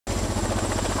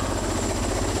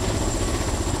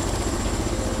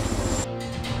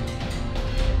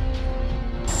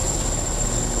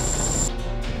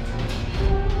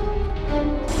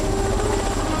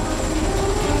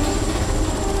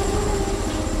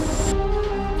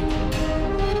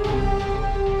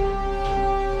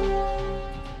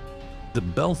The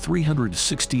Bell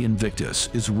 360 Invictus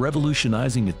is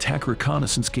revolutionizing attack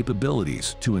reconnaissance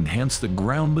capabilities to enhance the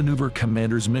ground maneuver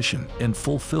commander's mission and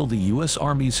fulfill the U.S.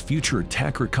 Army's Future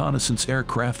Attack Reconnaissance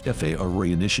Aircraft FARA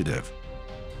initiative.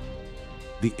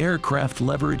 The aircraft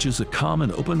leverages a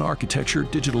common open architecture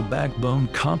digital backbone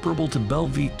comparable to Bell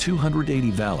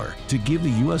V-280 Valor to give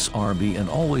the U.S. Army an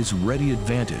always-ready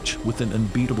advantage with an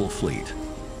unbeatable fleet.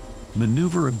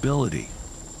 Maneuverability.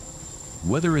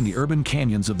 Whether in the urban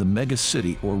canyons of the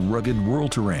mega-city or rugged rural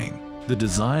terrain, the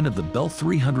design of the Bell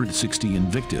 360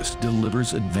 Invictus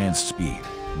delivers advanced speed,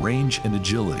 range, and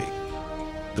agility.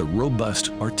 The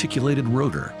robust, articulated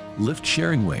rotor,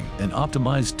 lift-sharing wing, and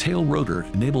optimized tail rotor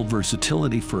enable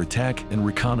versatility for attack and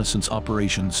reconnaissance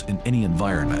operations in any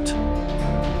environment.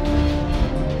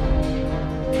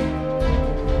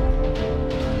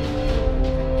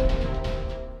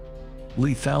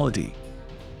 Lethality.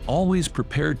 Always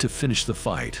prepared to finish the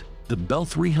fight, the Bell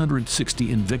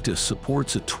 360 Invictus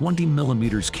supports a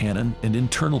 20mm cannon and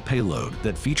internal payload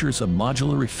that features a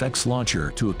modular effects launcher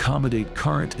to accommodate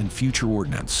current and future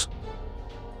ordnance.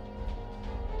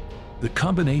 The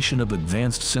combination of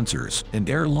advanced sensors and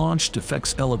air-launched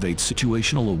effects elevates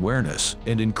situational awareness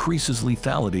and increases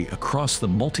lethality across the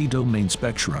multi-domain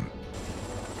spectrum.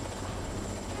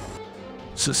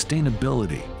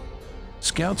 Sustainability.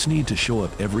 Scouts need to show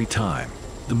up every time.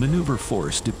 The maneuver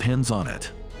force depends on it.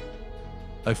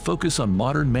 A focus on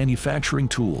modern manufacturing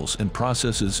tools and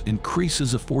processes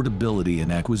increases affordability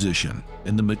and acquisition,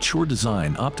 and the mature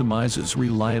design optimizes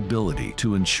reliability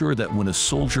to ensure that when a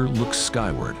soldier looks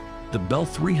skyward, the Bell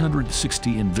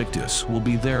 360 Invictus will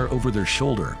be there over their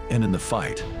shoulder and in the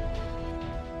fight.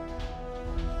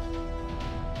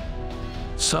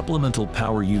 Supplemental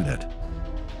power unit.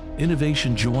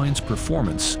 Innovation joins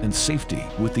performance and safety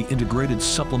with the Integrated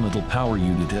Supplemental Power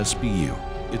Unit (SPU).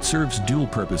 It serves dual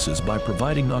purposes by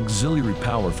providing auxiliary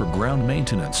power for ground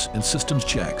maintenance and systems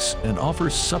checks and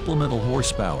offers supplemental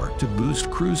horsepower to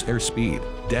boost cruise airspeed,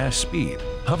 dash speed,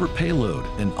 hover payload,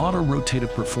 and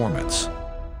auto-rotative performance.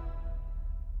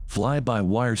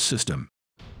 Fly-by-wire system.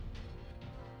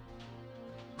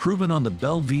 Proven on the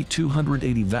Bell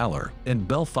V-280 Valor and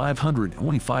Bell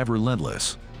 525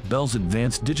 Relentless, Bell's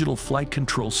advanced digital flight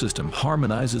control system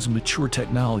harmonizes mature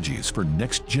technologies for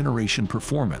next-generation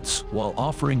performance while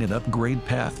offering an upgrade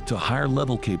path to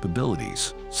higher-level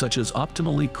capabilities, such as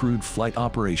optimally crewed flight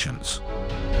operations.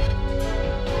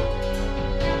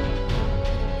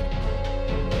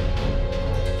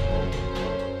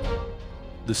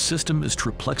 The system is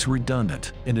triplex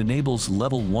redundant and enables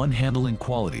Level 1 handling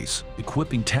qualities,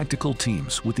 equipping tactical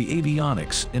teams with the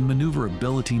avionics and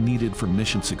maneuverability needed for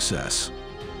mission success.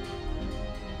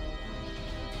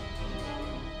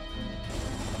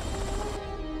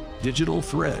 Digital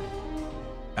thread.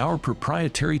 Our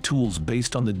proprietary tools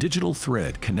based on the digital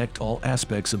thread connect all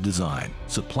aspects of design,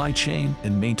 supply chain,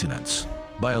 and maintenance.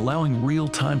 By allowing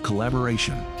real-time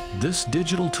collaboration, this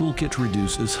digital toolkit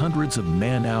reduces hundreds of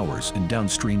man-hours and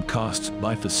downstream costs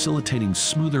by facilitating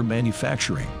smoother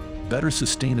manufacturing, better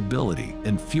sustainability,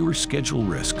 and fewer schedule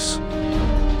risks.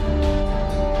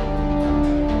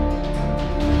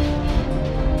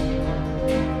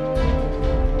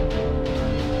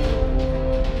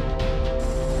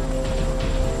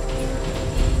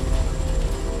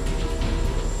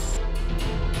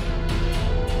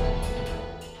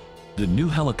 The new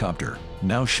helicopter,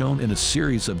 now shown in a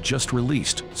series of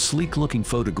just-released, sleek-looking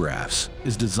photographs,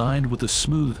 is designed with a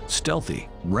smooth, stealthy,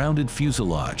 rounded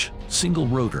fuselage, single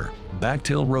rotor,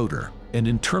 backtail rotor, and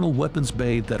internal weapons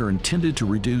bay that are intended to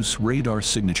reduce radar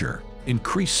signature,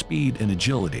 increase speed and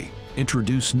agility,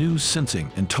 introduce new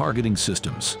sensing and targeting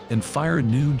systems, and fire a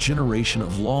new generation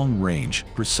of long-range,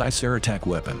 precise air attack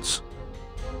weapons.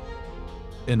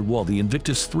 And while the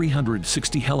Invictus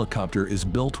 360 helicopter is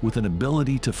built with an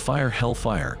ability to fire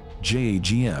Hellfire,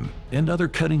 JAGM, and other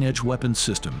cutting-edge weapon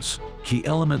systems, key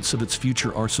elements of its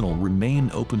future arsenal remain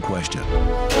open question.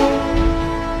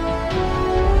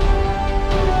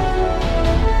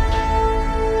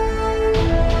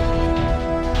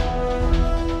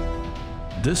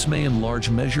 This may in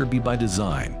large measure be by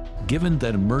design, given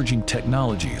that emerging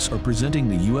technologies are presenting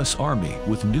the U.S. Army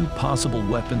with new possible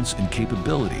weapons and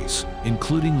capabilities,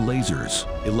 including lasers,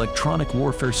 electronic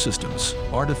warfare systems,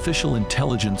 artificial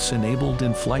intelligence-enabled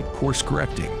in-flight course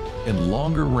correcting, and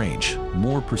longer-range,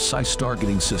 more precise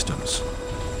targeting systems.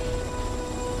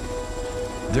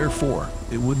 Therefore,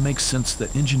 it would make sense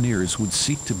that engineers would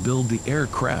seek to build the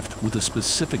aircraft with a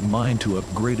specific mind to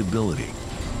upgradeability.